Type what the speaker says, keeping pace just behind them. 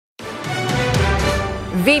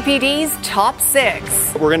VPD's Top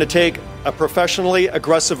 6. We're going to take a professionally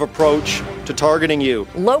aggressive approach to targeting you.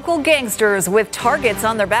 Local gangsters with targets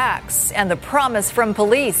on their backs and the promise from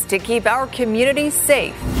police to keep our community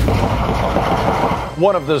safe.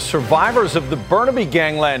 One of the survivors of the Burnaby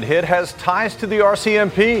gangland hit has ties to the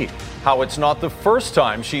RCMP. How it's not the first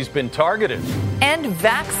time she's been targeted. And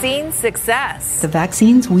vaccine success. The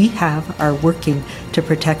vaccines we have are working to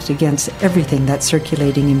protect against everything that's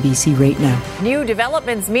circulating in BC right now. New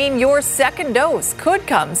developments mean your second dose could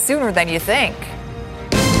come sooner than you think.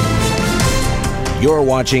 You're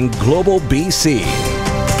watching Global BC.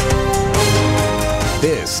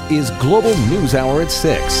 This is Global News Hour at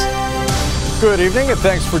 6. Good evening and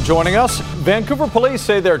thanks for joining us. Vancouver police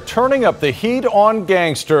say they're turning up the heat on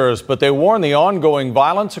gangsters, but they warn the ongoing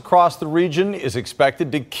violence across the region is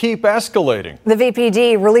expected to keep escalating. The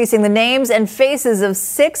VPD releasing the names and faces of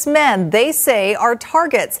 6 men they say are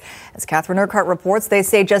targets. As Catherine Urquhart reports, they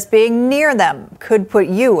say just being near them could put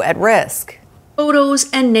you at risk. Photos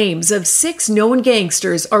and names of 6 known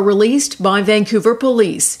gangsters are released by Vancouver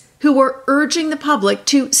police, who are urging the public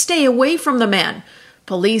to stay away from the men.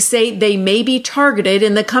 Police say they may be targeted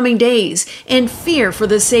in the coming days and fear for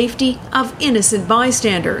the safety of innocent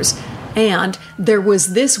bystanders. And there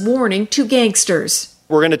was this warning to gangsters.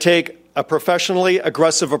 We're going to take a professionally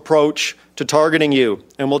aggressive approach to targeting you,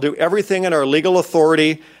 and we'll do everything in our legal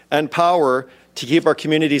authority and power to keep our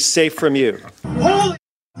community safe from you. Holy,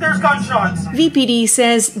 there's gunshots! VPD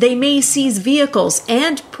says they may seize vehicles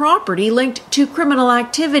and property linked to criminal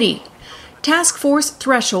activity. Task Force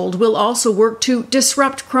Threshold will also work to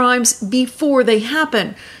disrupt crimes before they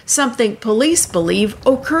happen, something police believe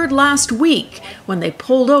occurred last week when they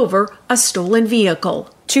pulled over a stolen vehicle.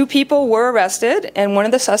 2 people were arrested, and one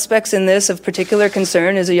of the suspects in this of particular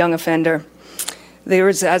concern is a young offender. There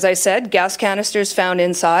was, as I said, gas canisters found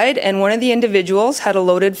inside, and one of the individuals had a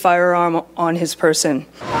loaded firearm on his person.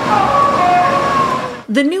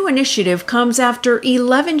 The new initiative comes after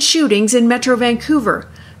 11 shootings in Metro Vancouver,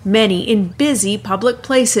 many in busy public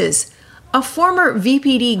places. A former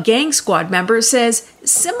VPD gang squad member says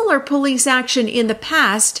similar police action in the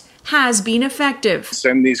past has been effective.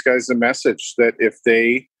 Send these guys a message that if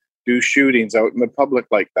they do shootings out in the public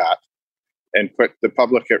like that and put the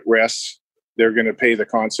public at risk, they're going to pay the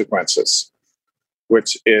consequences,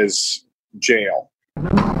 which is jail.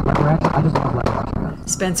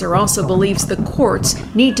 Spencer also believes the courts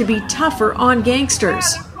need to be tougher on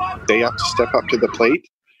gangsters. They have to step up to the plate.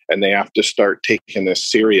 And they have to start taking this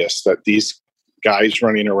serious, that these guys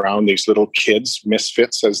running around, these little kids,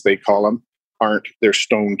 misfits as they call them, they're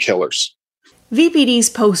stone killers. VPD's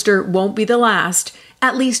poster won't be the last.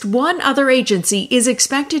 At least one other agency is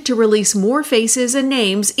expected to release more faces and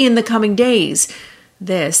names in the coming days.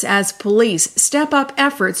 This as police step up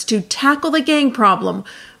efforts to tackle the gang problem,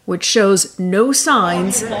 which shows no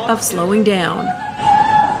signs of slowing down.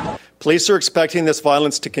 Police are expecting this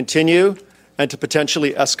violence to continue and to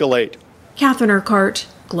potentially escalate. Catherine Urquhart,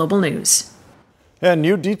 Global News. And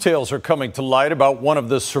new details are coming to light about one of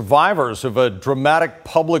the survivors of a dramatic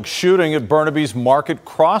public shooting at Burnaby's Market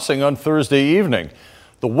Crossing on Thursday evening.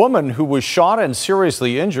 The woman who was shot and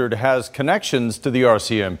seriously injured has connections to the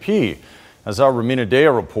RCMP. As our Romina Dea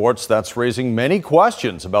reports, that's raising many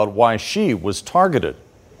questions about why she was targeted.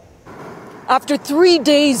 After 3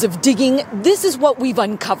 days of digging, this is what we've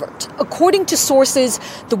uncovered. According to sources,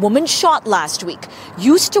 the woman shot last week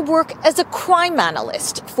used to work as a crime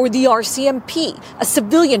analyst for the RCMP, a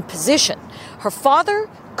civilian position. Her father,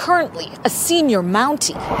 currently a senior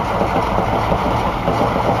Mountie.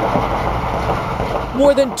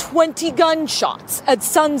 More than 20 gunshots at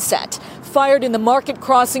sunset fired in the Market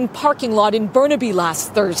Crossing parking lot in Burnaby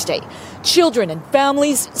last Thursday. Children and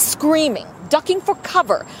families screaming, ducking for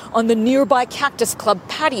cover on the nearby Cactus Club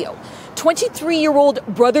patio. 23-year-old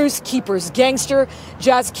Brothers Keepers gangster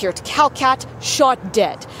Jaskiert Kalkat shot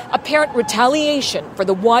dead. Apparent retaliation for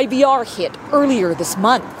the YVR hit earlier this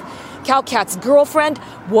month. Kalkat's girlfriend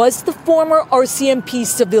was the former RCMP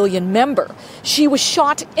civilian member. She was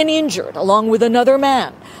shot and injured along with another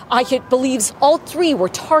man. IHIT believes all 3 were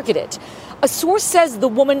targeted. A source says the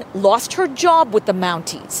woman lost her job with the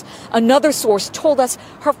Mounties. Another source told us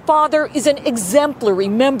her father is an exemplary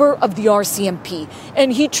member of the RCMP,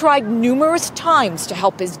 and he tried numerous times to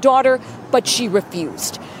help his daughter, but she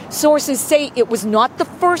refused. Sources say it was not the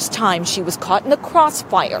first time she was caught in the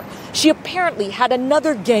crossfire. She apparently had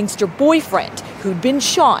another gangster boyfriend who'd been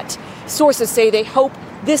shot. Sources say they hope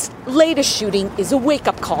this latest shooting is a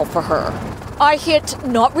wake-up call for her. I hit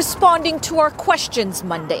not responding to our questions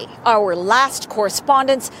Monday. Our last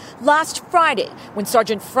correspondence last Friday when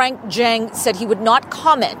Sergeant Frank Jang said he would not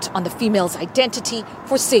comment on the female's identity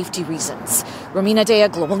for safety reasons. Romina Dea,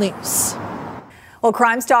 Global News. Well,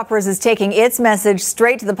 Crime Stoppers is taking its message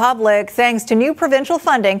straight to the public thanks to new provincial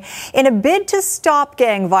funding in a bid to stop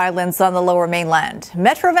gang violence on the Lower Mainland.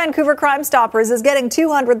 Metro Vancouver Crime Stoppers is getting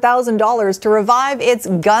 $200,000 to revive its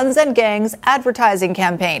Guns and Gangs advertising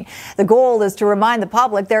campaign. The goal is to remind the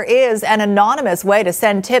public there is an anonymous way to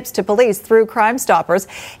send tips to police through Crime Stoppers.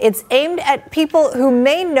 It's aimed at people who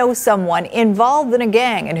may know someone involved in a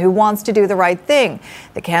gang and who wants to do the right thing.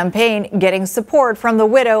 The campaign getting support from the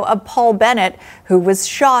widow of Paul Bennett, who was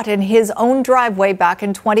shot in his own driveway back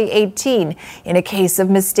in 2018 in a case of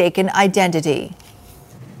mistaken identity.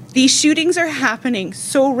 These shootings are happening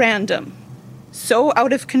so random, so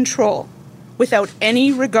out of control, without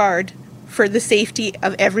any regard for the safety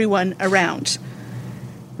of everyone around.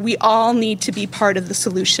 We all need to be part of the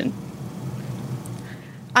solution.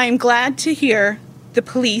 I am glad to hear the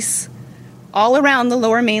police all around the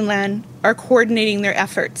Lower Mainland are coordinating their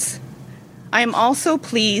efforts. I am also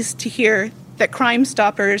pleased to hear that Crime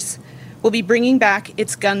Stoppers will be bringing back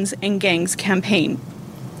its Guns and Gangs campaign.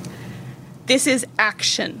 This is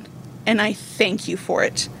action, and I thank you for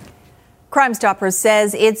it. Crime Stoppers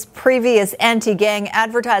says its previous anti-gang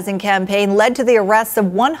advertising campaign led to the arrests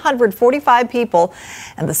of 145 people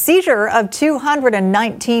and the seizure of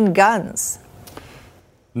 219 guns.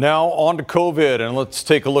 Now on to COVID, and let's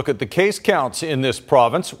take a look at the case counts in this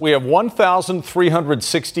province. We have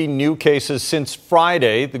 1,360 new cases since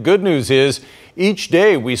Friday. The good news is each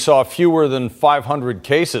day we saw fewer than 500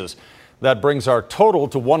 cases. That brings our total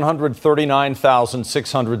to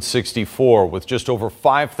 139,664, with just over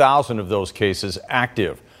 5,000 of those cases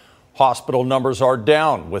active. Hospital numbers are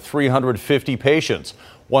down with 350 patients,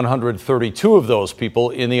 132 of those people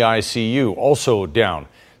in the ICU, also down.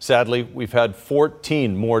 Sadly, we've had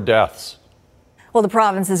 14 more deaths. Well, the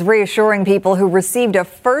province is reassuring people who received a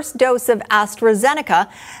first dose of AstraZeneca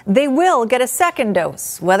they will get a second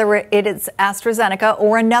dose, whether it is AstraZeneca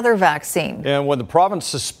or another vaccine. And when the province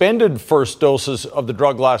suspended first doses of the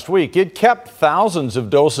drug last week, it kept thousands of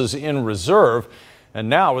doses in reserve. And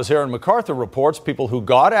now, as Aaron MacArthur reports, people who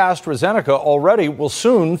got AstraZeneca already will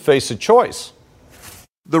soon face a choice.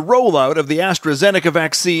 The rollout of the AstraZeneca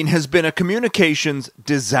vaccine has been a communications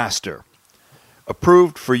disaster.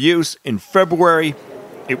 Approved for use in February,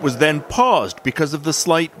 it was then paused because of the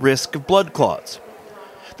slight risk of blood clots.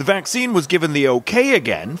 The vaccine was given the okay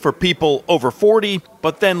again for people over 40,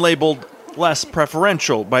 but then labeled less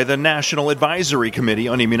preferential by the National Advisory Committee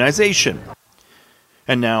on Immunization,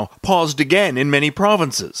 and now paused again in many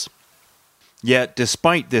provinces. Yet,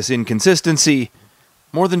 despite this inconsistency,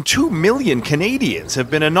 more than 2 million Canadians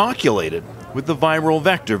have been inoculated with the viral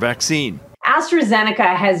vector vaccine.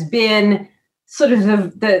 AstraZeneca has been sort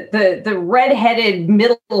of the redheaded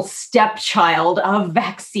middle stepchild of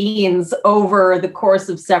vaccines over the course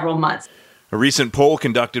of several months. A recent poll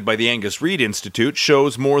conducted by the Angus Reid Institute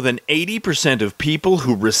shows more than 80% of people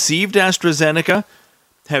who received AstraZeneca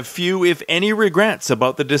have few, if any, regrets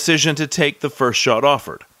about the decision to take the first shot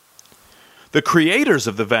offered. The creators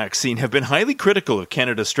of the vaccine have been highly critical of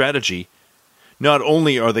Canada's strategy. Not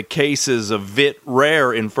only are the cases of VIT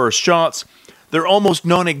rare in first shots, they're almost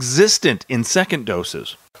non-existent in second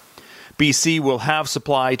doses. BC will have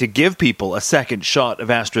supply to give people a second shot of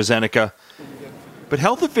AstraZeneca, but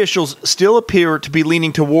health officials still appear to be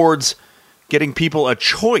leaning towards getting people a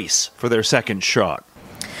choice for their second shot.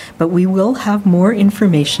 But we will have more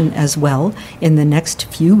information as well in the next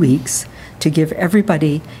few weeks to give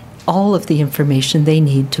everybody all of the information they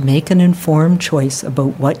need to make an informed choice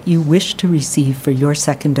about what you wish to receive for your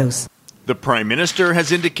second dose. The Prime Minister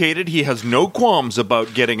has indicated he has no qualms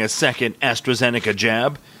about getting a second AstraZeneca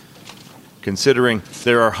jab, considering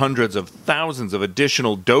there are hundreds of thousands of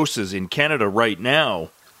additional doses in Canada right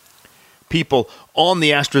now. People on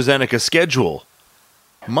the AstraZeneca schedule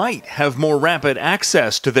might have more rapid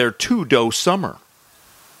access to their 2-dose summer.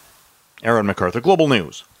 Aaron MacArthur, Global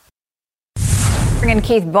News. Bring in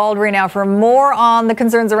Keith Baldry now for more on the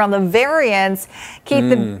concerns around the variants.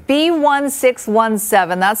 Keith, the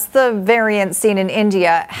B1617, that's the variant seen in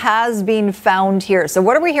India, has been found here. So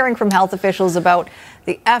what are we hearing from health officials about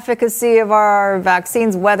the efficacy of our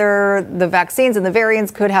vaccines, whether the vaccines and the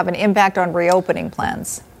variants could have an impact on reopening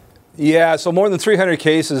plans? Yeah, so more than 300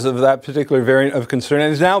 cases of that particular variant of concern, and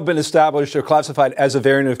has now been established or classified as a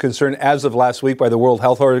variant of concern as of last week by the World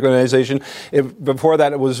Health Organization. Before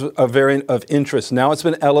that, it was a variant of interest. Now it's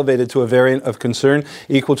been elevated to a variant of concern,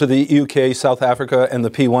 equal to the UK, South Africa, and the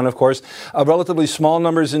P1, of course. Relatively small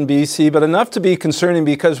numbers in BC, but enough to be concerning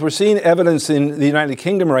because we're seeing evidence in the United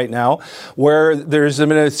Kingdom right now where there's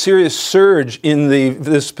been a serious surge in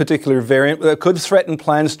this particular variant that could threaten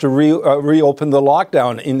plans to reopen the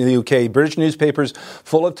lockdown in the UK. British newspapers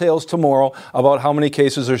full of tales tomorrow about how many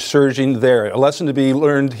cases are surging there. A lesson to be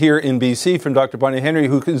learned here in BC from Dr. Bonnie Henry,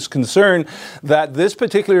 who is concerned that this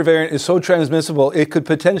particular variant is so transmissible it could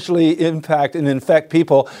potentially impact and infect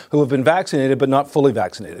people who have been vaccinated but not fully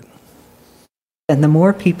vaccinated. And the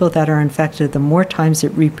more people that are infected, the more times it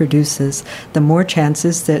reproduces, the more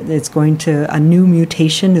chances that a new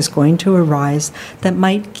mutation is going to arise that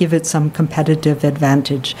might give it some competitive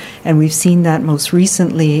advantage. And we've seen that most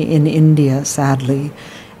recently in India, sadly.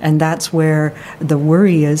 And that's where the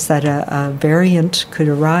worry is that a variant could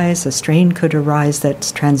arise, a strain could arise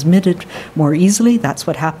that's transmitted more easily. That's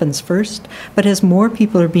what happens first. But as more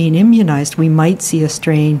people are being immunized, we might see a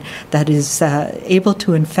strain that is able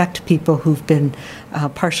to infect people who've been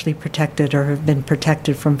partially protected or have been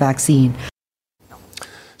protected from vaccine.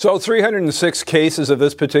 So 306 cases of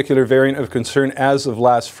this particular variant of concern as of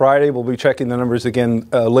last Friday. We'll be checking the numbers again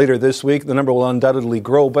later this week. The number will undoubtedly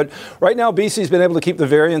grow. But right now, BC's been able to keep the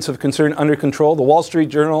variants of concern under control. The Wall Street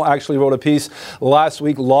Journal actually wrote a piece last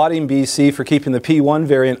week lauding BC for keeping the P1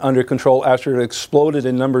 variant under control after it exploded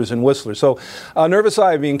in numbers in Whistler. So a nervous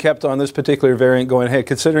eye being kept on this particular variant going, hey,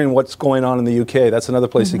 considering what's going on in the UK, that's another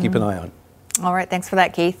place to keep an eye on. All right. Thanks for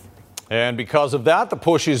that, Keith. And because of that, the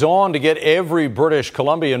push is on to get every British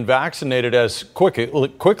Columbian vaccinated as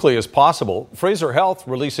quickly as possible. Fraser Health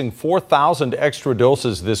releasing 4,000 extra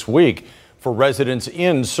doses this week for residents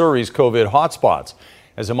in Surrey's COVID hotspots.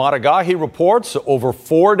 As Amada Gahi reports, over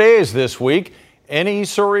 4 days this week, any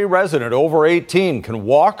Surrey resident over 18 can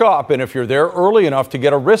walk up, and if you're there early enough to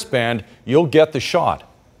get a wristband, you'll get the shot.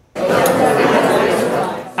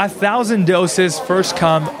 1,000 doses, first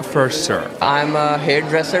come, first serve. I'm a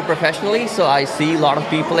hairdresser professionally, so I see a lot of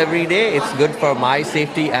people every day. It's good for my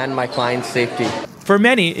safety and my client's safety. For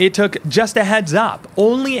many, it took just a heads up,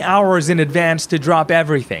 only hours in advance to drop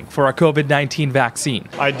everything for a COVID-19 vaccine.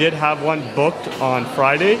 I did have one booked on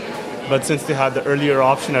Friday, but since they had the earlier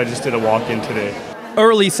option, I just did a walk-in today.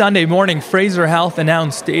 Early Sunday morning, Fraser Health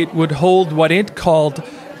announced it would hold what it called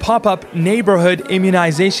pop-up neighborhood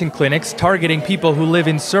immunization clinics targeting people who live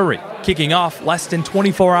in Surrey, kicking off less than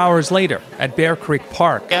 24 hours later at Bear Creek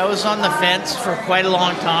Park. I was on the fence for quite a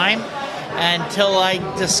long time until I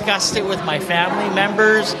discussed it with my family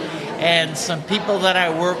members and some people that I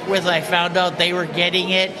work with. I found out they were getting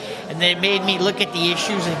it, and they made me look at the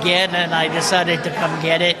issues again, and I decided to come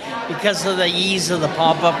get it because of the ease of the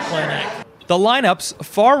pop-up clinic. The lineup's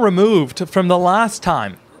far removed from the last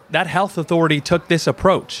time that health authority took this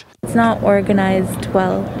approach. It's not organized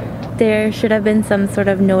well. There should have been some sort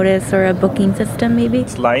of notice or a booking system, maybe.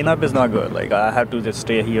 This lineup is not good. I have to just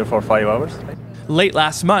stay here for 5 hours. Late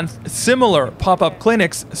last month, similar pop-up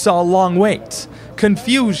clinics saw long waits,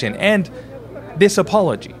 confusion, and this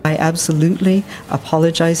apology. I absolutely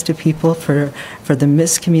apologize to people for the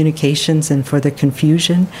miscommunications and for the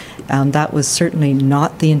confusion. That was certainly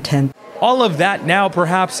not the intent. All of that now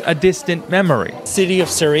perhaps a distant memory. City of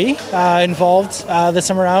Surrey involved this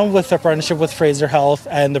time around with a partnership with Fraser Health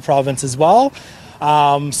and the province as well.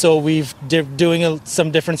 So we've doing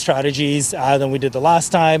some different strategies than we did the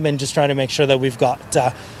last time, and just trying to make sure that we've got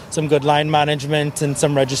some good line management and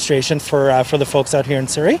some registration for the folks out here in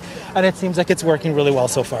Surrey. And it seems like it's working really well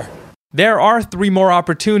so far. There are 3 more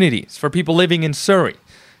opportunities for people living in Surrey: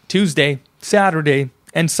 Tuesday, Saturday,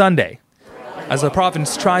 and Sunday, as the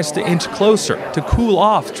province tries to inch closer to cool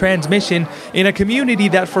off transmission in a community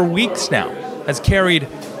that for weeks now has carried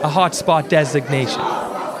a hotspot designation.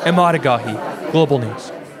 Amada Gahi, Global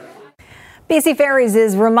News. BC Ferries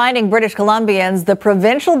is reminding British Columbians the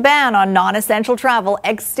provincial ban on non-essential travel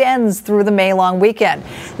extends through the May-long weekend.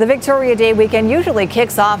 The Victoria Day weekend usually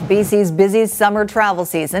kicks off BC's busy summer travel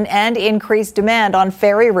season and increased demand on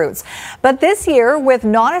ferry routes. But this year, with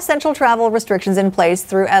non-essential travel restrictions in place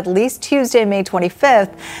through at least Tuesday, May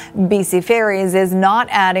 25th, BC Ferries is not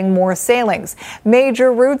adding more sailings.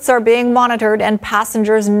 Major routes are being monitored, and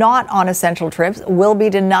passengers not on essential trips will be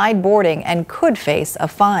denied boarding and could face a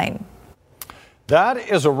fine. That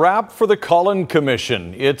is a wrap for the Cullen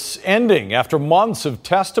Commission. It's ending after months of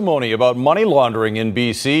testimony about money laundering in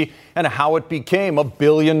BC and how it became a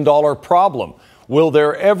billion-dollar problem. Will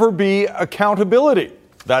there ever be accountability?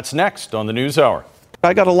 That's next on the NewsHour.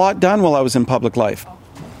 I got a lot done while I was in public life.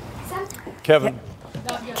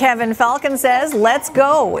 Kevin Falcon says, let's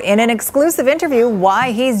go, in an exclusive interview,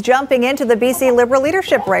 why he's jumping into the BC Liberal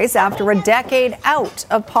leadership race after a decade out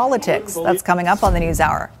of politics. That's coming up on the News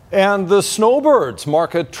Hour. And the snowbirds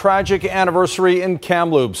mark a tragic anniversary in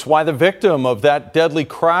Kamloops. Why the victim of that deadly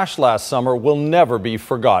crash last summer will never be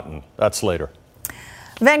forgotten. That's later.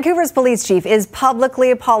 Vancouver's police chief is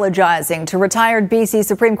publicly apologizing to retired BC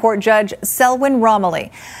Supreme Court Judge Selwyn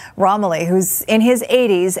Romilly. Romilly, who's in his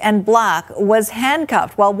 80s and black, was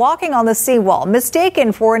handcuffed while walking on the seawall,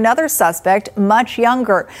 mistaken for another suspect much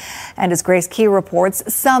younger. And as Grace Key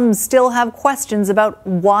reports, some still have questions about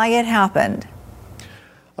why it happened.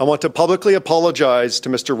 I want to publicly apologize to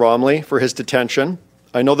Mr. Romilly for his detention.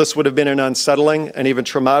 I know this would have been an unsettling and even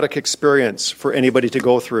traumatic experience for anybody to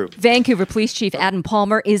go through. Vancouver Police Chief Adam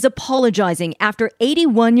Palmer is apologizing after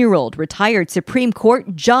 81-year-old retired Supreme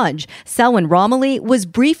Court Judge Selwyn Romilly was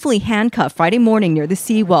briefly handcuffed Friday morning near the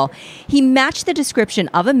seawall. He matched the description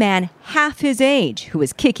of a man half his age who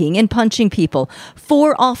was kicking and punching people.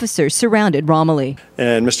 4 officers surrounded Romilly.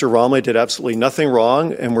 And Mr. Romilly did absolutely nothing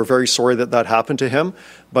wrong, and we're very sorry that that happened to him.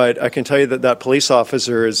 But I can tell you that that police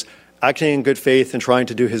officer is acting in good faith and trying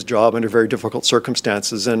to do his job under very difficult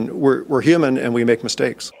circumstances. And we're human and we make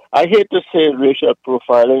mistakes. I hate to say racial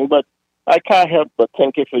profiling, but I can't help but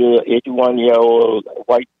think if you're an 81-year-old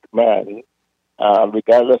white man,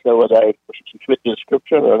 regardless of whether I fit the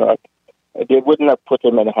description or not, they wouldn't have put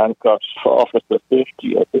him in handcuffs for officer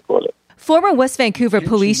safety, as they call it. Former West Vancouver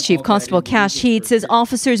Police Chief Constable Cash Heat says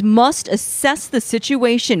officers must assess the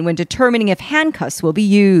situation when determining if handcuffs will be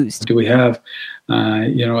used. Do we have,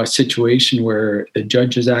 a situation where the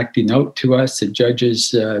judge is acting out to us, the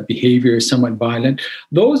judge's behavior is somewhat violent?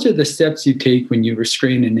 Those are the steps you take when you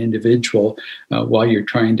restrain an individual while you're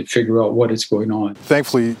trying to figure out what is going on.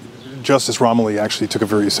 Thankfully, Justice Romilly actually took a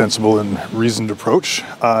very sensible and reasoned approach,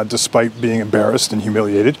 despite being embarrassed and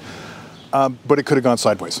humiliated. But it could have gone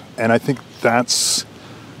sideways. And I think that's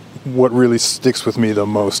what really sticks with me the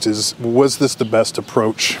most is, was this the best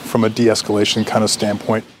approach from a de-escalation kind of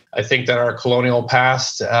standpoint? I think that our colonial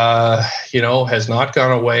past, has not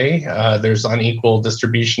gone away. There's unequal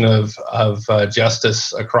distribution of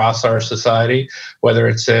justice across our society, whether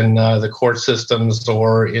it's in the court systems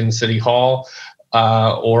or in City Hall.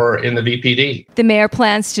 Or in the VPD. The mayor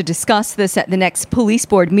plans to discuss this at the next police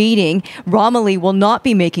board meeting. Romilly will not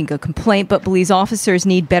be making a complaint, but believes officers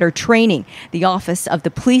need better training. The Office of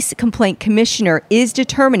the Police Complaint Commissioner is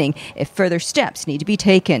determining if further steps need to be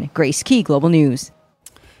taken. Grace Key, Global News.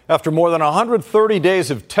 After more than 130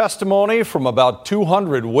 days of testimony from about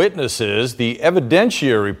 200 witnesses, the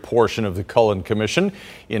evidentiary portion of the Cullen Commission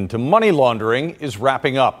into money laundering is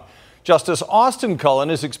wrapping up. Justice Austin Cullen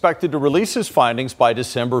is expected to release his findings by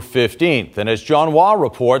December 15th. And as John Waugh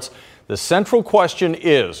reports, the central question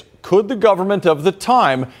is, could the government of the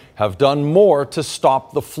time have done more to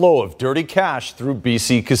stop the flow of dirty cash through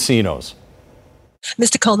BC casinos?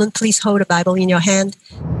 Mr. Coleman, please hold a Bible in your hand.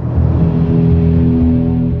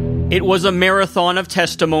 It was a marathon of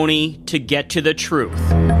testimony to get to the truth.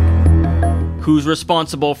 Who's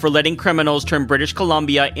responsible for letting criminals turn British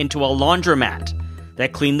Columbia into a laundromat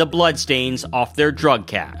that clean the bloodstains off their drug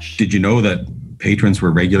cash? Did you know that patrons were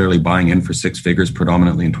regularly buying in for 6 figures,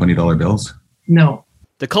 predominantly in $20 bills? No.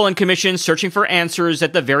 The Cullen Commission searching for answers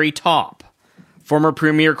at the very top. Former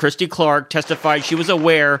Premier Christy Clark testified she was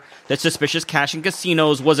aware that suspicious cash in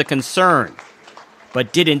casinos was a concern,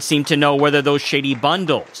 but didn't seem to know whether those shady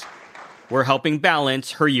bundles were helping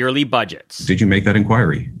balance her yearly budgets. Did you make that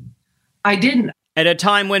inquiry? I didn't. At a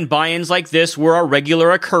time when buy-ins like this were a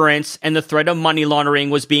regular occurrence and the threat of money laundering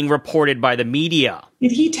was being reported by the media.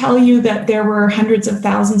 Did he tell you that there were hundreds of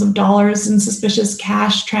thousands of dollars in suspicious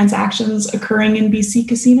cash transactions occurring in BC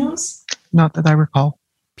casinos? Not that I recall.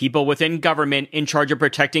 People within government in charge of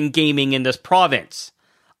protecting gaming in this province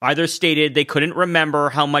either stated they couldn't remember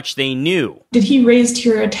how much they knew. Did he raise to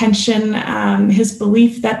your attention his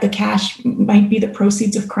belief that the cash might be the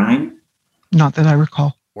proceeds of crime? Not that I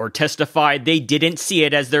recall. Or testified they didn't see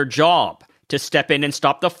it as their job to step in and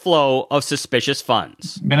stop the flow of suspicious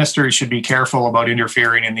funds. Ministers should be careful about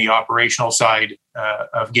interfering in the operational side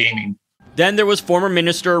of gaming. Then there was former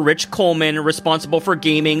Minister Rich Coleman, responsible for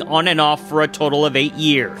gaming on and off for a total of 8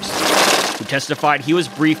 years, who testified he was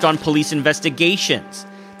briefed on police investigations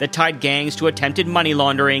that tied gangs to attempted money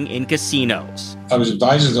laundering in casinos. I was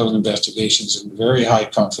advised of those investigations in very high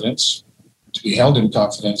confidence, to be held in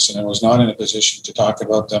confidence, and I was not in a position to talk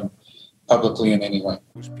about them publicly in any way.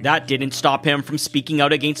 That didn't stop him from speaking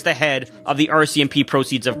out against the head of the RCMP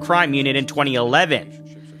Proceeds of Crime Unit in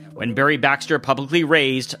 2011, when Barry Baxter publicly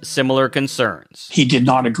raised similar concerns. He did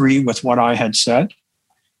not agree with what I had said,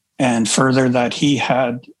 and further that he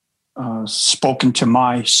had spoken to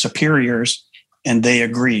my superiors and they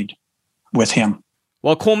agreed with him.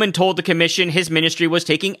 While Coleman told the commission his ministry was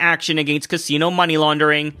taking action against casino money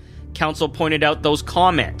laundering, counsel pointed out those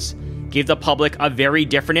comments gave the public a very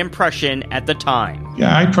different impression at the time.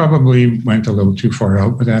 Yeah, I probably went a little too far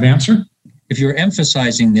out with that answer. If you're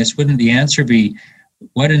emphasizing this, wouldn't the answer be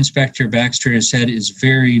what Inspector Baxter has said is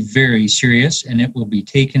very, very serious and it will be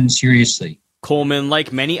taken seriously? Coleman,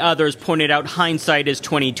 like many others, pointed out hindsight is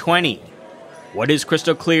 2020. What is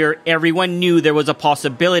crystal clear, everyone knew there was a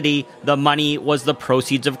possibility the money was the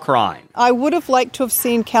proceeds of crime. I would have liked to have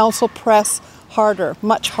seen counsel press harder,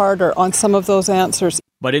 much harder on some of those answers.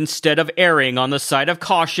 But instead of erring on the side of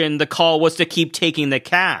caution, the call was to keep taking the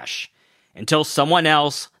cash until someone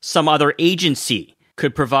else, some other agency,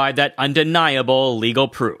 could provide that undeniable legal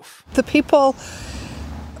proof. The people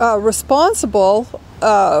responsible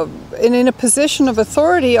and in a position of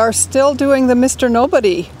authority are still doing the Mr.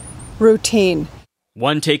 Nobody routine.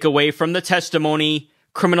 One takeaway from the testimony,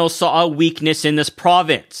 criminals saw a weakness in this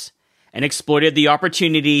province and exploited the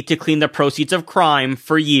opportunity to clean the proceeds of crime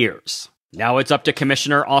for years. Now it's up to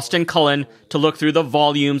Commissioner Austin Cullen to look through the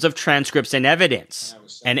volumes of transcripts and evidence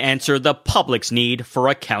and answer the public's need for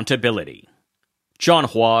accountability. John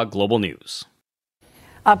Hua, Global News.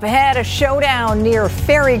 Up ahead, a showdown near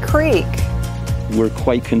Fairy Creek. We're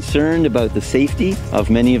quite concerned about the safety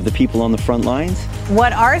of many of the people on the front lines.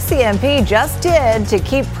 What RCMP just did to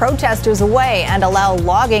keep protesters away and allow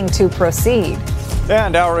logging to proceed.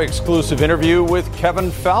 And our exclusive interview with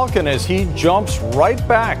Kevin Falcon as he jumps right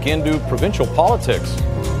back into provincial politics.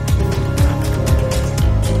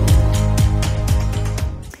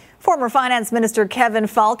 Former Finance Minister Kevin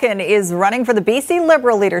Falcon is running for the BC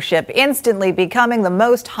Liberal leadership, instantly becoming the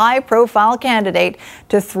most high-profile candidate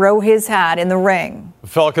to throw his hat in the ring.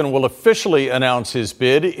 Falcon will officially announce his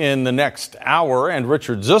bid in the next hour, and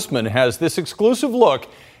Richard Zussman has this exclusive look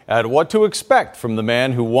at what to expect from the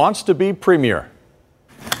man who wants to be premier.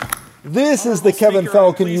 This is the Kevin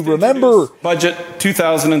Falcon you remember. Budget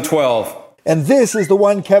 2012. And this is the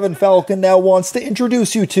one Kevin Falcon now wants to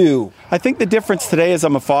introduce you to. I think the difference today is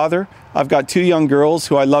I'm a father. I've got 2 young girls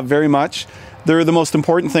who I love very much. They're the most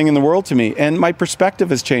important thing in the world to me, and my perspective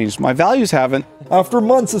has changed. My values haven't. After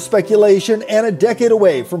months of speculation and a decade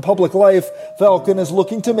away from public life, Falcon is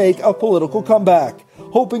looking to make a political comeback,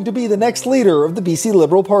 hoping to be the next leader of the BC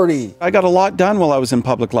Liberal Party. I got a lot done while I was in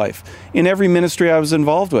public life, in every ministry I was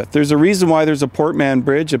involved with. There's a reason why there's a Port Mann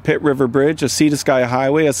Bridge, a Pitt River Bridge, a Sea to Sky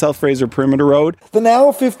Highway, a South Fraser Perimeter Road. The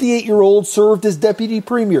now 58-year-old served as Deputy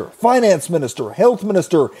Premier, Finance Minister, Health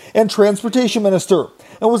Minister, and Transportation Minister,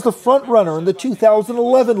 and was the front-runner in the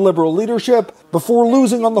 2011 Liberal leadership before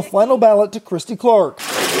losing on the final ballot to Christy Clark.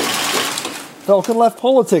 Falcon left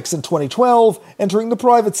politics in 2012, entering the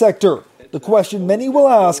private sector. The question many will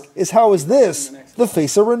ask is, how is this the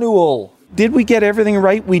face of renewal? Did we get everything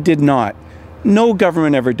right? We did not. No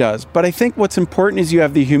government ever does. But I think what's important is you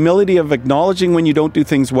have the humility of acknowledging when you don't do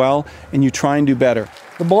things well and you try and do better.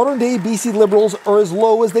 The modern-day BC Liberals are as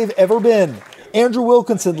low as they've ever been. Andrew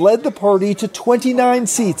Wilkinson led the party to 29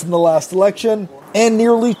 seats in the last election and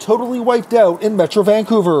nearly totally wiped out in Metro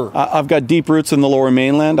Vancouver. I've got deep roots in the Lower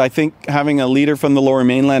Mainland. I think having a leader from the Lower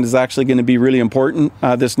Mainland is actually going to be really important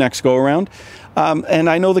this next go-around. And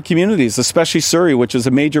I know the communities, especially Surrey, which is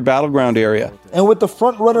a major battleground area. And with the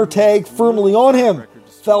front-runner tag firmly on him,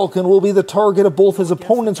 Falcon will be the target of both his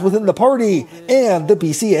opponents within the party and the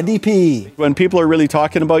BC NDP. When people are really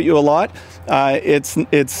talking about you a lot,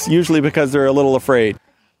 it's usually because they're a little afraid.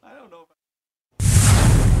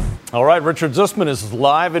 All right, Richard Zussman is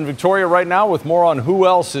live in Victoria right now with more on who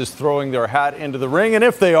else is throwing their hat into the ring and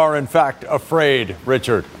if they are, in fact, afraid.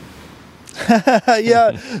 Richard.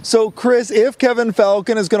 Yeah. So, Chris, if Kevin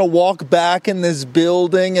Falcon is going to walk back in this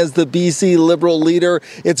building as the BC Liberal leader,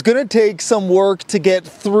 it's going to take some work to get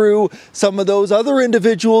through some of those other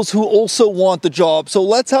individuals who also want the job. So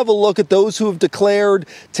let's have a look at those who have declared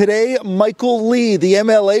today. Michael Lee, the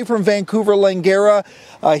MLA from Vancouver-Langara,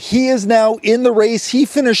 he is now in the race. He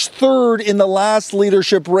finished third in the last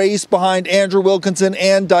leadership race behind Andrew Wilkinson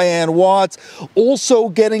and Diane Watts. Also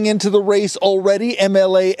getting into the race already,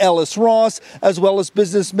 MLA Ellis Ross. Ross, as well as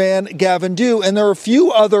businessman Gavin Dew. And there are a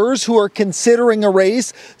few others who are considering a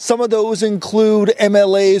race. Some of those include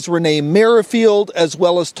MLAs Renee Merrifield, as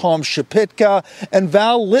well as Tom Shapitka, and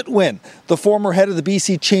Val Litwin, the former head of the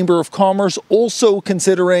BC Chamber of Commerce, also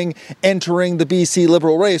considering entering the BC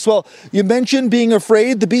Liberal race. Well, you mentioned being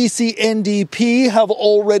afraid. The BC NDP have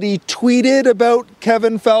already tweeted about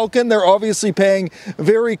Kevin Falcon. They're obviously paying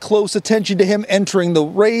very close attention to him entering the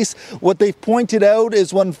race. What they've pointed out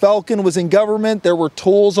is when Falcon was in government, there were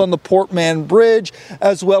tolls on the Port Mann Bridge,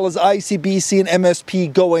 as well as ICBC and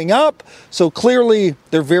MSP going up. So clearly,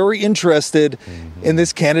 they're very interested in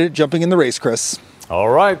this candidate jumping in the race, Chris. All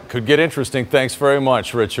right. Could get interesting. Thanks very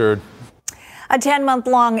much, Richard. A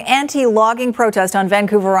 10-month-long anti-logging protest on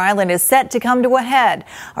Vancouver Island is set to come to a head.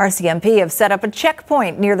 RCMP have set up a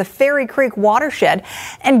checkpoint near the Fairy Creek watershed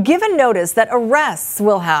and given notice that arrests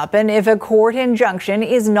will happen if a court injunction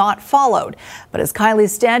is not followed. But as Kylie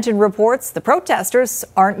Stanton reports, the protesters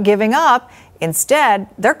aren't giving up. Instead,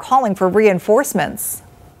 they're calling for reinforcements.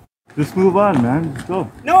 Just move on, man. Let's go.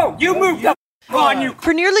 No, you move the on you.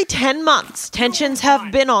 For nearly 10 months, tensions have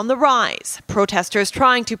been on the rise. Protesters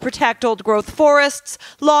trying to protect old-growth forests,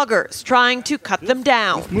 loggers trying to cut them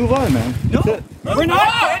down. Just move on, man. No, we're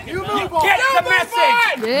not. You get the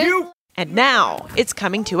message. And now it's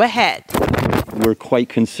coming to a head. We're quite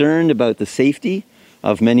concerned about the safety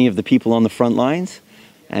of many of the people on the front lines.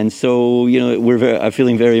 And so, we're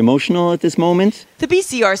feeling very emotional at this moment. The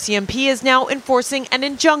BC RCMP is now enforcing an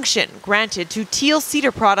injunction granted to Teal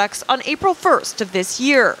Cedar Products on April 1st of this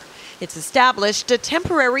year. It's established a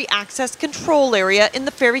temporary access control area in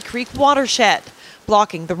the Fairy Creek watershed,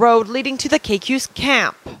 blocking the road leading to the KQ's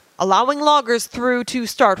camp, allowing loggers through to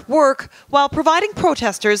start work while providing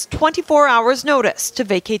protesters 24 hours notice to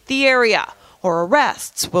vacate the area, or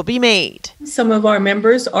arrests will be made. Some of our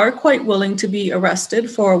members are quite willing to be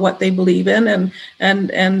arrested for what they believe in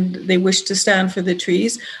and they wish to stand for the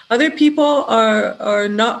trees. Other people are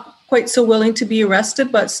not quite so willing to be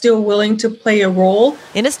arrested, but still willing to play a role.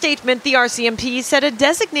 In a statement, the RCMP said a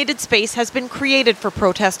designated space has been created for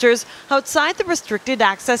protesters outside the restricted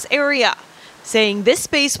access area, saying this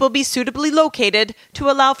space will be suitably located to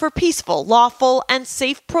allow for peaceful, lawful, and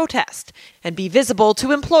safe protest and be visible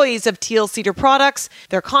to employees of Teal Cedar Products,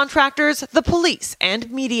 their contractors, the police, and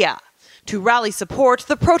media. To rally support,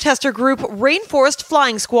 the protester group Rainforest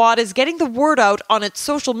Flying Squad is getting the word out on its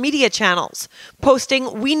social media channels,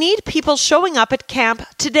 posting, "We need people showing up at camp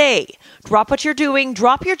today. Drop what you're doing,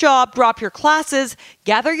 drop your job, drop your classes,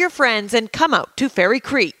 gather your friends, and come out to Fairy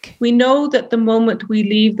Creek." We know that the moment we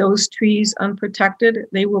leave those trees unprotected,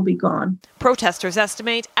 they will be gone. Protesters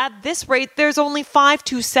estimate at this rate there's only 5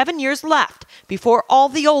 to 7 years left before all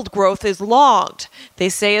the old growth is logged. They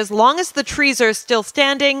say as long as the trees are still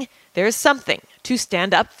standing, there's something to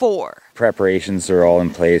stand up for. Preparations are all in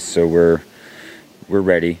place, so we're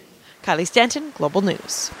ready. Kylie Stanton, Global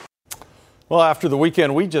News. Well, after the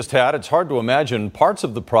weekend we just had, it's hard to imagine parts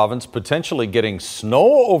of the province potentially getting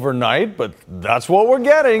snow overnight, but that's what we're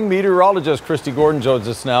getting. Meteorologist Christy Gordon joins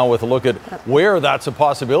us now with a look at where that's a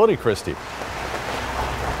possibility, Christy.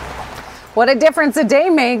 What a difference a day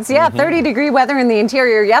makes. Yeah, 30-degree weather in the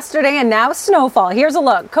interior yesterday and now snowfall. Here's a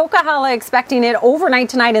look. Coquihalla expecting it overnight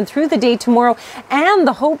tonight and through the day tomorrow, and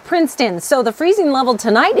the Hope Princeton. So the freezing level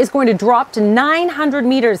tonight is going to drop to 900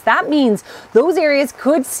 meters. That means those areas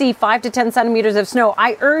could see 5 to 10 centimeters of snow.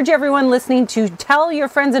 I urge everyone listening to tell your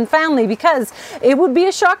friends and family, because it would be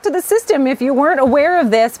a shock to the system if you weren't aware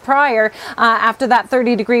of this prior after that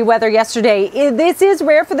 30-degree weather yesterday. This is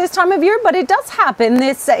rare for this time of year, but it does happen.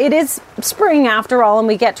 It is spring after all, and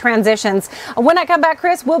we get transitions. When I come back,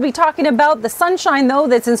 Chris, we'll be talking about the sunshine, though,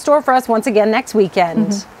 that's in store for us once again next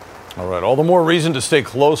weekend. All right. All the more reason to stay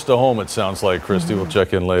close to home, it sounds like. Christy, we'll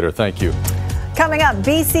check in later. Thank you. Coming up,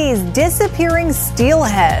 BC's disappearing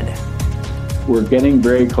steelhead. We're getting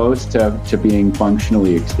very close to being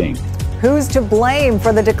functionally extinct. Who's to blame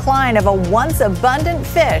for the decline of a once abundant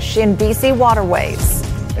fish in BC waterways?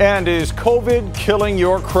 And is COVID killing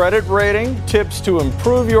your credit rating? Tips to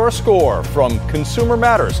improve your score from Consumer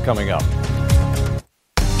Matters coming up.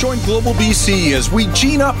 Join Global BC as we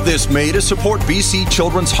gene up this May to support BC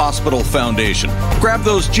Children's Hospital Foundation. Grab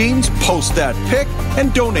those jeans, post that pic,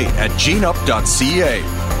 and donate at geneup.ca.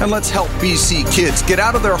 And let's help BC kids get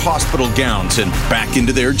out of their hospital gowns and back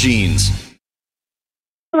into their jeans.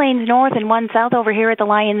 Lanes north and one south over here at the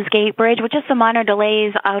Lions Gate Bridge, with just some minor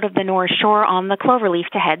delays out of the North Shore on the Cloverleaf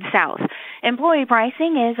to head south. Employee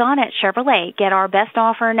pricing is on at Chevrolet. Get our best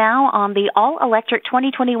offer now on the all-electric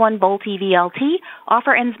 2021 Bolt EV-LT.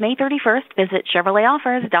 Offer ends May 31st. Visit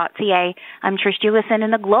ChevroletOffers.ca. I'm Trish Jewison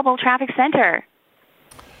in the Global Traffic Center.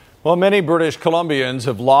 Well, many British Columbians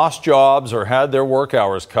have lost jobs or had their work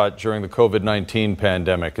hours cut during the COVID-19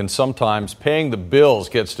 pandemic, and sometimes paying the bills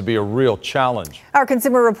gets to be a real challenge. Our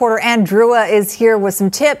consumer reporter Ann Drua is here with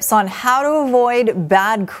some tips on how to avoid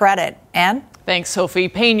bad credit. Ann? Thanks, Sophie.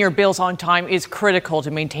 Paying your bills on time is critical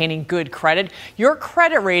to maintaining good credit. Your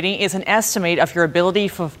credit rating is an estimate of your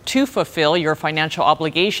ability to fulfill your financial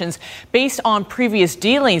obligations based on previous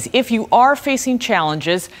dealings. If you are facing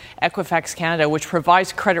challenges, Equifax Canada, which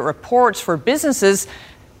provides credit reports for businesses,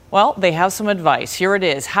 well, they have some advice. Here it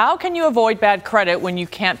is. How can you avoid bad credit when you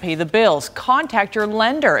can't pay the bills? Contact your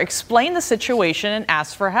lender, explain the situation, and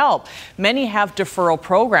ask for help. Many have deferral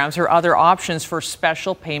programs or other options for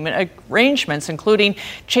special payment arrangements, including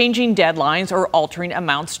changing deadlines or altering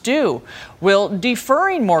amounts due. Will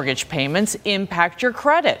deferring mortgage payments impact your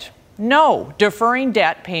credit? No, deferring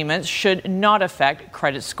debt payments should not affect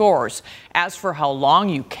credit scores. As for how long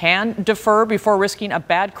you can defer before risking a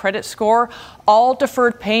bad credit score, all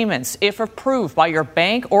deferred payments, if approved by your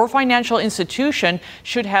bank or financial institution,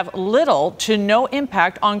 should have little to no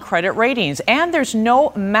impact on credit ratings. And there's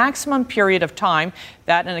no maximum period of time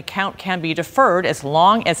that an account can be deferred as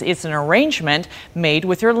long as it's an arrangement made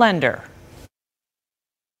with your lender.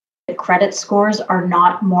 Credit scores are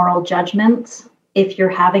not moral judgments. If you're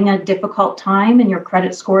having a difficult time and your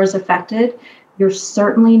credit score is affected, you're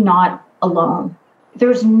certainly not alone.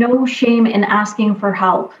 There's no shame in asking for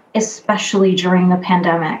help, especially during the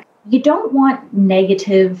pandemic. You don't want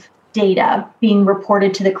negative data being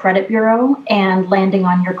reported to the credit bureau and landing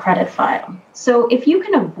on your credit file. So if you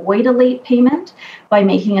can avoid a late payment by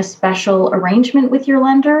making a special arrangement with your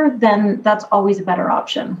lender, then that's always a better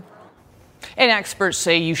option. And experts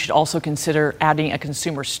say you should also consider adding a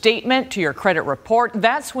consumer statement to your credit report.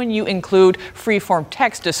 That's when you include free-form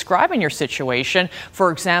text describing your situation.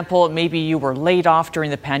 For example, maybe you were laid off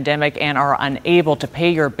during the pandemic and are unable to pay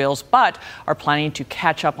your bills, but are planning to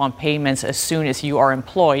catch up on payments as soon as you are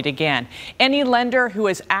employed again. Any lender who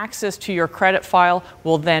has access to your credit file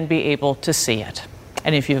will then be able to see it.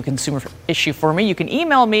 And if you have a consumer issue for me, you can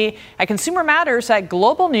email me at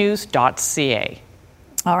consumermatters@globalnews.ca.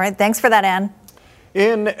 All right. Thanks for that, Ann.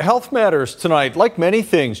 In Health Matters tonight, like many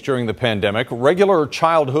things during the pandemic, regular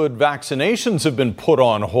childhood vaccinations have been put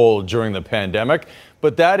on hold during the pandemic,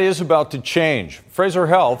 but that is about to change. Fraser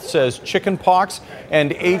Health says chickenpox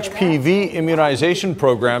and HPV immunization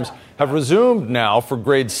programs have resumed now for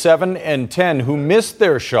grades 7 and 10 who missed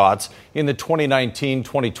their shots in the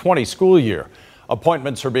 2019-2020 school year.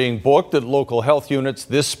 Appointments are being booked at local health units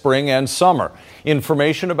this spring and summer.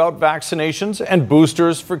 Information about vaccinations and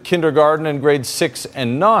boosters for kindergarten and grades 6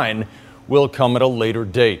 and 9 will come at a later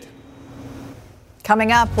date.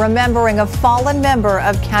 Coming up, remembering a fallen member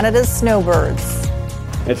of Canada's snowbirds.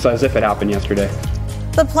 It's as if it happened yesterday.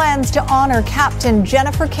 The plans to honor Captain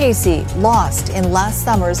Jennifer Casey, lost in last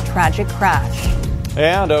summer's tragic crash.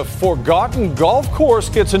 And a forgotten golf course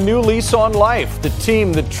gets a new lease on life. The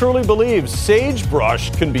team that truly believes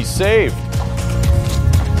sagebrush can be saved.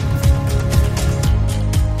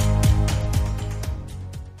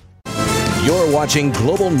 You're watching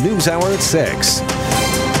Global News Hour at 6.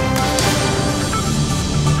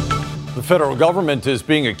 The federal government is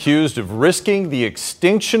being accused of risking the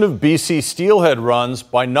extinction of BC steelhead runs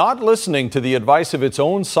by not listening to the advice of its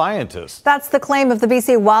own scientists. That's the claim of the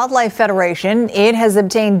BC Wildlife Federation. It has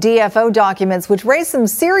obtained DFO documents which raise some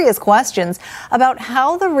serious questions about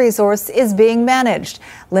how the resource is being managed.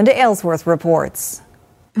 Linda Aylesworth reports.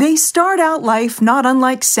 They start out life not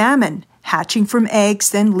unlike salmon, hatching from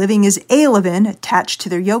eggs, then living as alevin attached to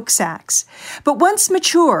their yolk sacs. But once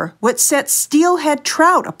mature, what sets steelhead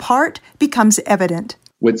trout apart becomes evident.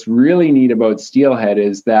 What's really neat about steelhead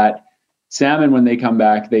is that salmon, when they come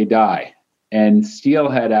back, they die. And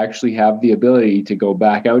steelhead actually have the ability to go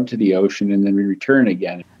back out to the ocean and then return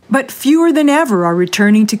again. But fewer than ever are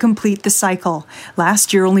returning to complete the cycle.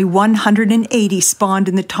 Last year, only 180 spawned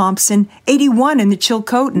in the Thompson, 81 in the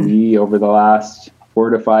Chilcotin. We, over the last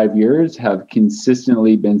 4 to 5 years, have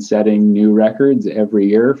consistently been setting new records every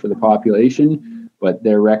year for the population, but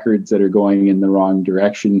they're records that are going in the wrong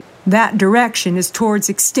direction. That direction is towards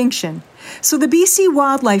extinction. So the BC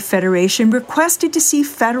Wildlife Federation requested to see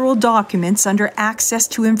federal documents under Access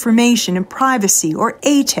to Information and Privacy, or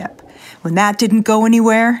ATIP. When that didn't go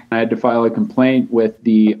anywhere, I had to file a complaint with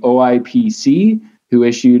the OIPC, who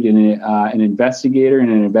issued an investigator, and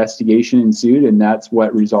an investigation ensued, and that's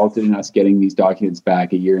what resulted in us getting these documents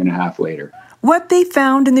back a year and a half later. What they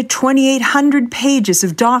found in the 2,800 pages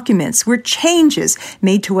of documents were changes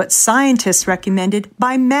made to what scientists recommended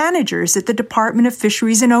by managers at the Department of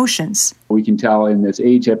Fisheries and Oceans. We can tell in this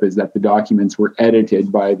ATIP is that the documents were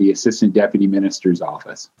edited by the Assistant Deputy Minister's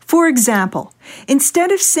office. For example,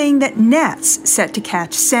 instead of saying that nets set to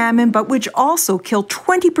catch salmon but which also kill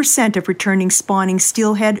 20% of returning spawning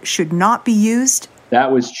steelhead should not be used,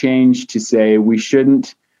 that was changed to say we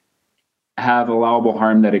shouldn't have allowable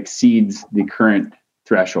harm that exceeds the current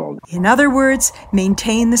threshold. In other words,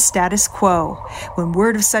 maintain the status quo. When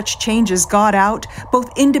word of such changes got out, both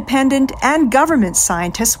independent and government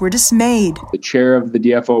scientists were dismayed. The chair of the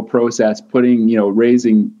DFO process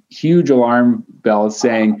raising huge alarm bells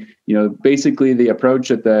saying, basically the approach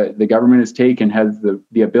that the government has taken has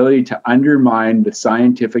the ability to undermine the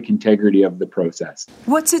scientific integrity of the process.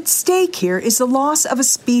 What's at stake here is the loss of a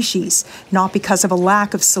species, not because of a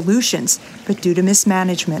lack of solutions, but due to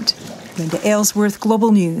mismanagement. Linda Aylesworth,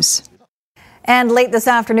 Global News. And late this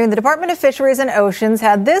afternoon, the Department of Fisheries and Oceans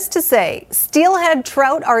had this to say: steelhead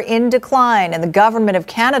trout are in decline, and the Government of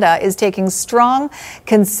Canada is taking strong,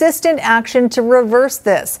 consistent action to reverse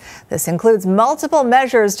this. This includes multiple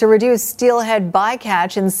measures to reduce steelhead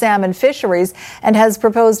bycatch in salmon fisheries and has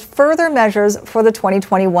proposed further measures for the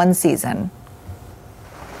 2021 season.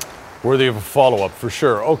 Worthy of a follow-up for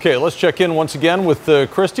sure. Okay, let's check in once again with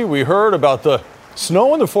Christy. We heard about the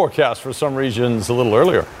snow in the forecast for some regions a little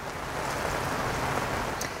earlier.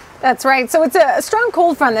 That's right. So it's a strong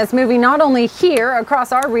cold front that's moving not only here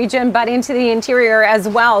across our region, but into the interior as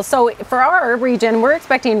well. So for our region, we're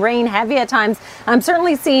expecting rain heavy at times. I'm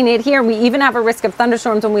certainly seeing it here. We even have a risk of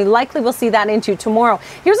thunderstorms, and we likely will see that into tomorrow.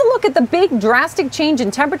 Here's a look at the big drastic change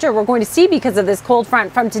in temperature we're going to see because of this cold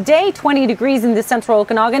front. From today, 20 degrees in the central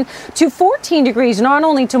Okanagan to 14 degrees, not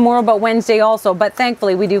only tomorrow, but Wednesday also. But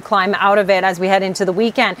thankfully, we do climb out of it as we head into the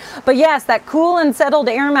weekend. But yes, that cool and settled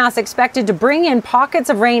air mass expected to bring in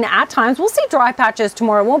pockets of rain at times. We'll see dry patches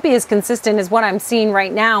tomorrow. It won't be as consistent as what I'm seeing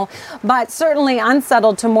right now, but certainly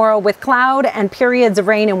unsettled tomorrow with cloud and periods of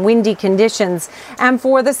rain and windy conditions. And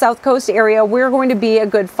for the South Coast area, we're going to be a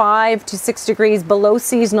good 5 to 6 degrees below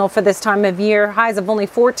seasonal for this time of year. Highs of only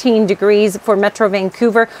 14 degrees for Metro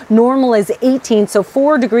Vancouver. Normal is 18, so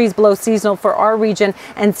 4 degrees below seasonal for our region,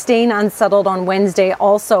 and staying unsettled on Wednesday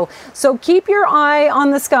also. So keep your eye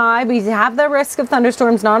on the sky. We have the risk of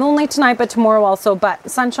thunderstorms not only tonight but tomorrow also,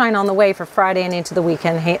 but sunshine on the way for Friday and into the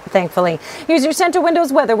weekend, thankfully. Here's your Center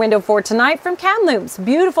Windows weather window for tonight from Kamloops.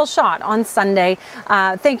 Beautiful shot on Sunday.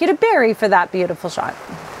 Thank you to Barry for that beautiful shot.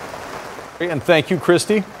 And thank you,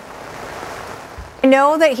 Christy. I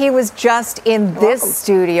know that he was just in this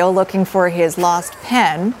studio looking for his lost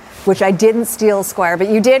pen, which I didn't steal, Squire, but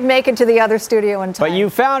you did make it to the other studio in time. But you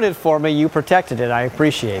found it for me. You protected it. I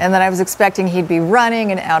appreciate it. And then I was expecting he'd be running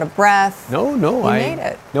and out of breath. No, he made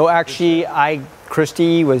it. No, actually,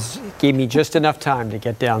 Christy gave me just enough time to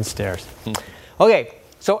get downstairs. Okay,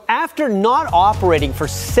 so after not operating for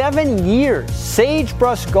 7 years,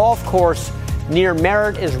 Sagebrush Golf Course near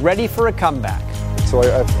Merritt is ready for a comeback. So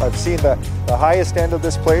I've seen the highest end of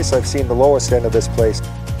this place. I've seen the lowest end of this place.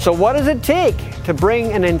 So what does it take to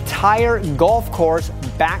bring an entire golf course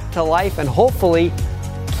back to life and hopefully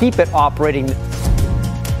keep it operating?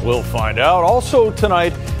 We'll find out. Also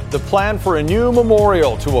tonight, the plan for a new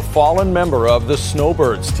memorial to a fallen member of the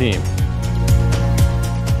Snowbirds team.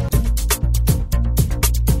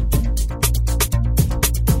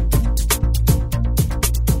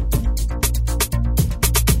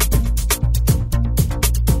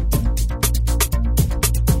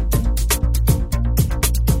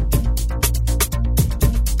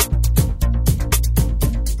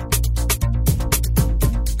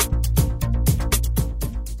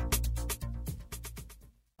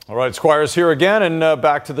 All right, Squire's here again, and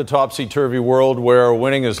back to the topsy-turvy world where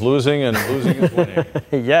winning is losing and losing is winning.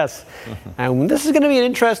 Yes, and this is going to be an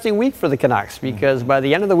interesting week for the Canucks because by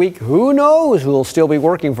the end of the week, who knows who will still be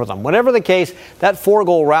working for them. Whatever the case, that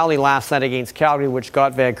 4-goal rally last night against Calgary, which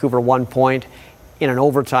got Vancouver 1 point in an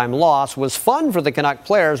overtime loss, was fun for the Canuck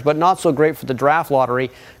players, but not so great for the draft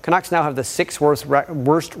lottery. Canucks now have the 6th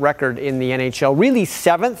worst record in the NHL, really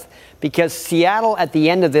 7th, because Seattle at the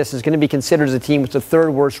end of this is going to be considered as a team with the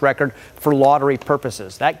 3rd worst record for lottery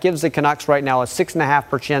purposes. That gives the Canucks right now a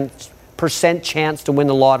 6.5% chance to win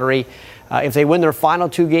the lottery. If they win their final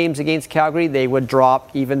 2 games against Calgary, they would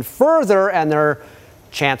drop even further, and their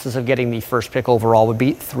chances of getting the first pick overall would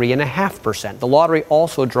be 3.5%. The lottery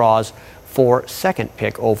also draws for 2nd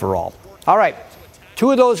pick overall. All right,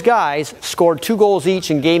 2 of those guys scored 2 goals each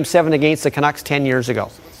in Game 7 against the Canucks 10 years ago.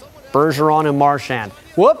 Bergeron and Marchand.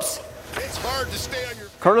 Whoops.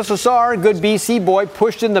 Curtis Assar, good BC boy,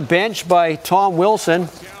 pushed in the bench by Tom Wilson.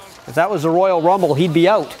 If that was the Royal Rumble, he'd be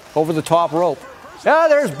out over the top rope. Yeah,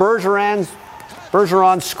 there's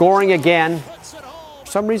Bergeron scoring again. For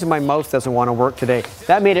some reason, my mouse doesn't want to work today.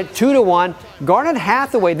 That made it 2-1. Garnet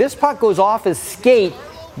Hathaway, this puck goes off his skate,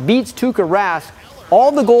 beats Tuukka Rask.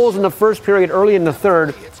 All the goals in the first period, early in the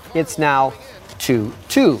third. It's now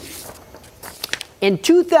 2-2. In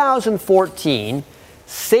 2014,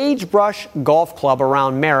 Sagebrush Golf Club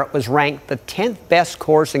around Merritt was ranked the 10th best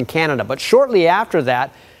course in Canada. But shortly after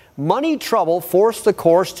that, money trouble forced the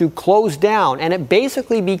course to close down, and it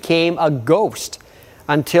basically became a ghost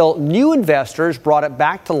until new investors brought it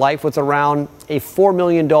back to life with around a $4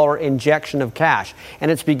 million injection of cash.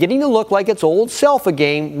 And it's beginning to look like its old self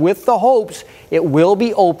again, with the hopes it will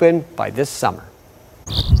be open by this summer.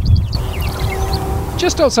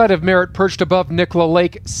 Just outside of Merritt, perched above Nicola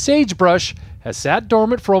Lake, Sagebrush has sat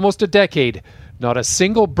dormant for almost a decade. Not a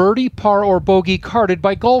single birdie, par, or bogey carded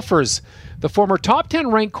by golfers. The former top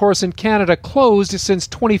 10 ranked course in Canada closed since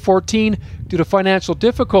 2014 due to financial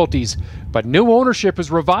difficulties, but new ownership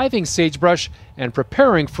is reviving Sagebrush and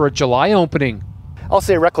preparing for a July opening. I'll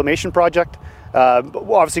say a reclamation project. We're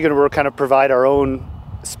obviously going to kind of provide our own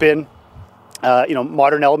spin,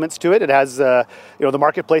 modern elements to it. It has, the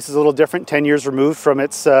marketplace is a little different, 10 years removed from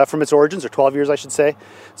its origins, or 12 years, I should say.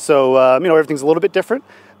 So, everything's a little bit different,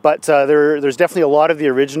 but there's definitely a lot of the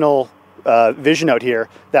original vision out here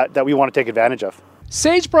that we want to take advantage of.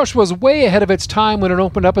 Sagebrush was way ahead of its time when it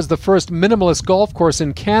opened up as the first minimalist golf course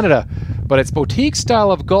in Canada, but its boutique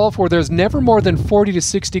style of golf, where there's never more than 40 to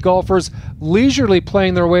 60 golfers leisurely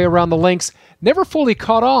playing their way around the links, never fully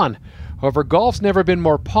caught on. However, golf's never been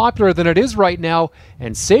more popular than it is right now,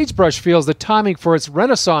 and Sagebrush feels the timing for its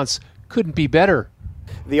renaissance couldn't be better.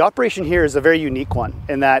 The operation here is a very unique one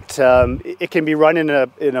in that it can be run in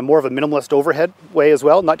a more of a minimalist overhead way as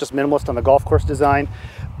well, not just minimalist on the golf course design,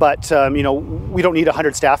 but we don't need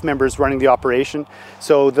 100 staff members running the operation.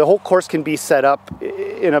 So the whole course can be set up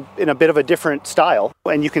in a bit of a different style,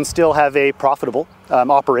 and you can still have a profitable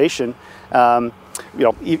operation,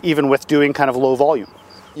 even with doing kind of low volume.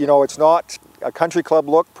 It's not a country club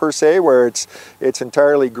look per se, where it's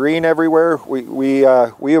entirely green everywhere.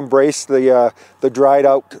 We embrace the dried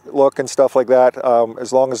out look and stuff like that,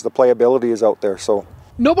 as long as the playability is out there. So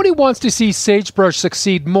nobody wants to see Sagebrush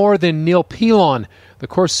succeed more than Neil Pilon. The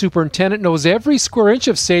course superintendent knows every square inch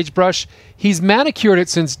of Sagebrush. He's manicured it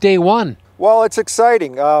since day one. Well, it's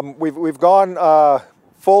exciting. We've gone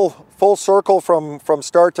full circle from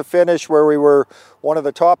start to finish, where we were one of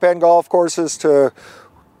the top end golf courses to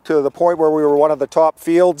the point where we were one of the top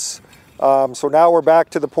fields. So now we're back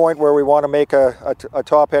to the point where we want to make a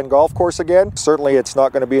top end golf course again. Certainly it's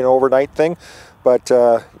not going to be an overnight thing, but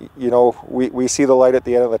we see the light at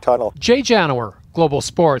the end of the tunnel. Jay Janower, Global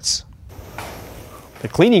Sports. The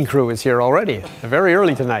cleaning crew is here already, very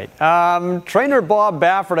early tonight. Trainer Bob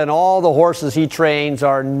Baffert and all the horses he trains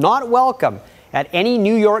are not welcome at any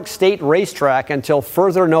New York State racetrack until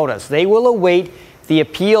further notice. They will await the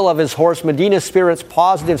appeal of his horse Medina Spirit's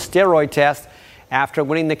positive steroid test after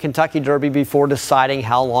winning the Kentucky Derby before deciding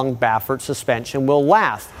how long Baffert's suspension will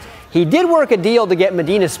last. He did work a deal to get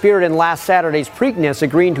Medina Spirit in last Saturday's Preakness,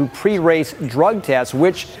 agreeing to pre-race drug tests,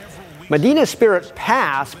 which Medina Spirit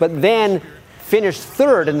passed, but then finished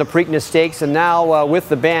third in the Preakness Stakes, and now with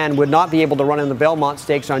the ban would not be able to run in the Belmont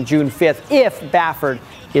Stakes on June 5th if Baffert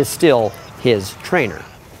is still his trainer.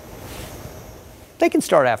 They can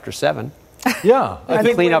start after 7. Yeah. I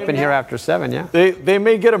think clean up in here after 7, yeah. They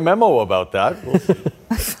may get a memo about that. We'll see.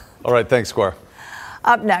 All right, thanks, Square.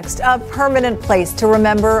 Up next, a permanent place to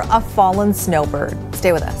remember a fallen snowbird.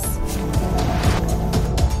 Stay with us.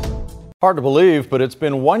 Hard to believe, but it's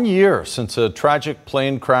been 1 year since a tragic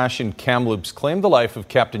plane crash in Kamloops claimed the life of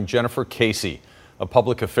Captain Jennifer Casey, a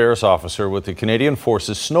public affairs officer with the Canadian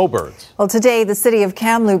Forces Snowbirds. Well, today, the city of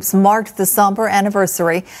Kamloops marked the somber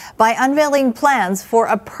anniversary by unveiling plans for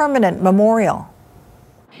a permanent memorial.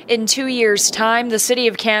 In 2 years' time, the city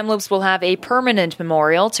of Kamloops will have a permanent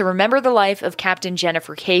memorial to remember the life of Captain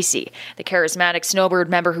Jennifer Casey, the charismatic snowbird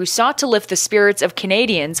member who sought to lift the spirits of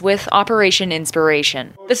Canadians with Operation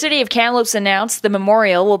Inspiration. The city of Kamloops announced the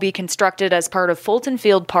memorial will be constructed as part of Fulton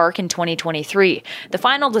Field Park in 2023. The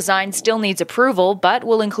final design still needs approval, but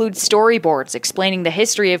will include storyboards explaining the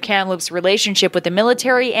history of Kamloops' relationship with the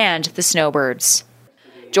military and the snowbirds.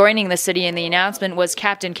 Joining the city in the announcement was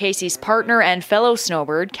Captain Casey's partner and fellow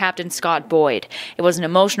snowbird, Captain Scott Boyd. It was an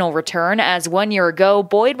emotional return, as 1 year ago,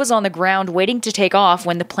 Boyd was on the ground waiting to take off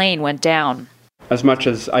when the plane went down. As much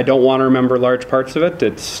as I don't want to remember large parts of it,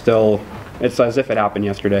 it's as if it happened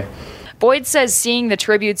yesterday. Boyd says seeing the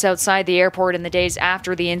tributes outside the airport in the days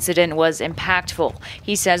after the incident was impactful.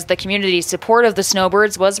 He says the community's support of the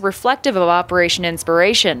snowbirds was reflective of Operation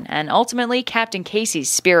Inspiration and ultimately Captain Casey's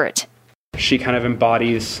spirit. She kind of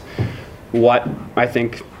embodies what I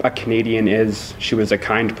think a Canadian is. She was a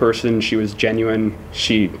kind person. She was genuine.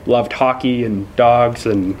 She loved hockey and dogs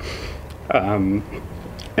and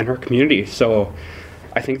her community. So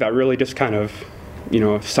I think that really just kind of,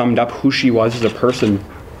 summed up who she was as a person.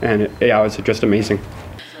 And it was just amazing.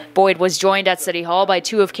 Boyd was joined at City Hall by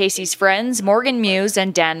two of Casey's friends, Morgan Muse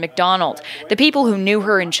and Dan McDonald. The people who knew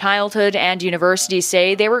her in childhood and university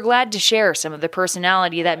say they were glad to share some of the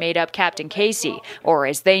personality that made up Captain Casey, or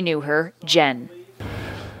as they knew her, Jen.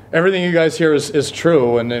 Everything you guys hear is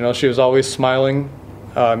true, and she was always smiling.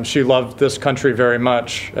 She loved this country very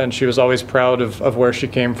much, and she was always proud of where she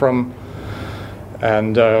came from.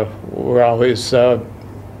 And we're always,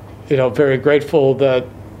 very grateful that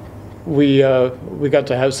we got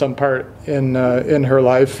to have some part in her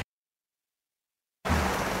life.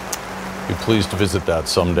 Be pleased to visit that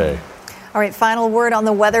someday. All right, final word on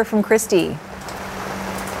the weather from Christy.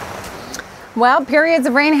 Well, periods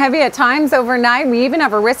of rain heavy at times overnight. We even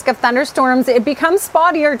have a risk of thunderstorms. It becomes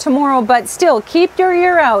spottier tomorrow, but still keep your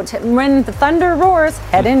ear out. When the thunder roars,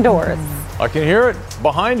 head indoors. I can hear it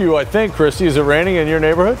behind you, I think, Christy. Is it raining in your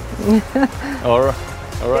neighborhood? All right.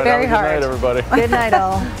 All right. Very have a good hard. night, everybody. Good night,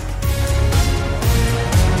 all.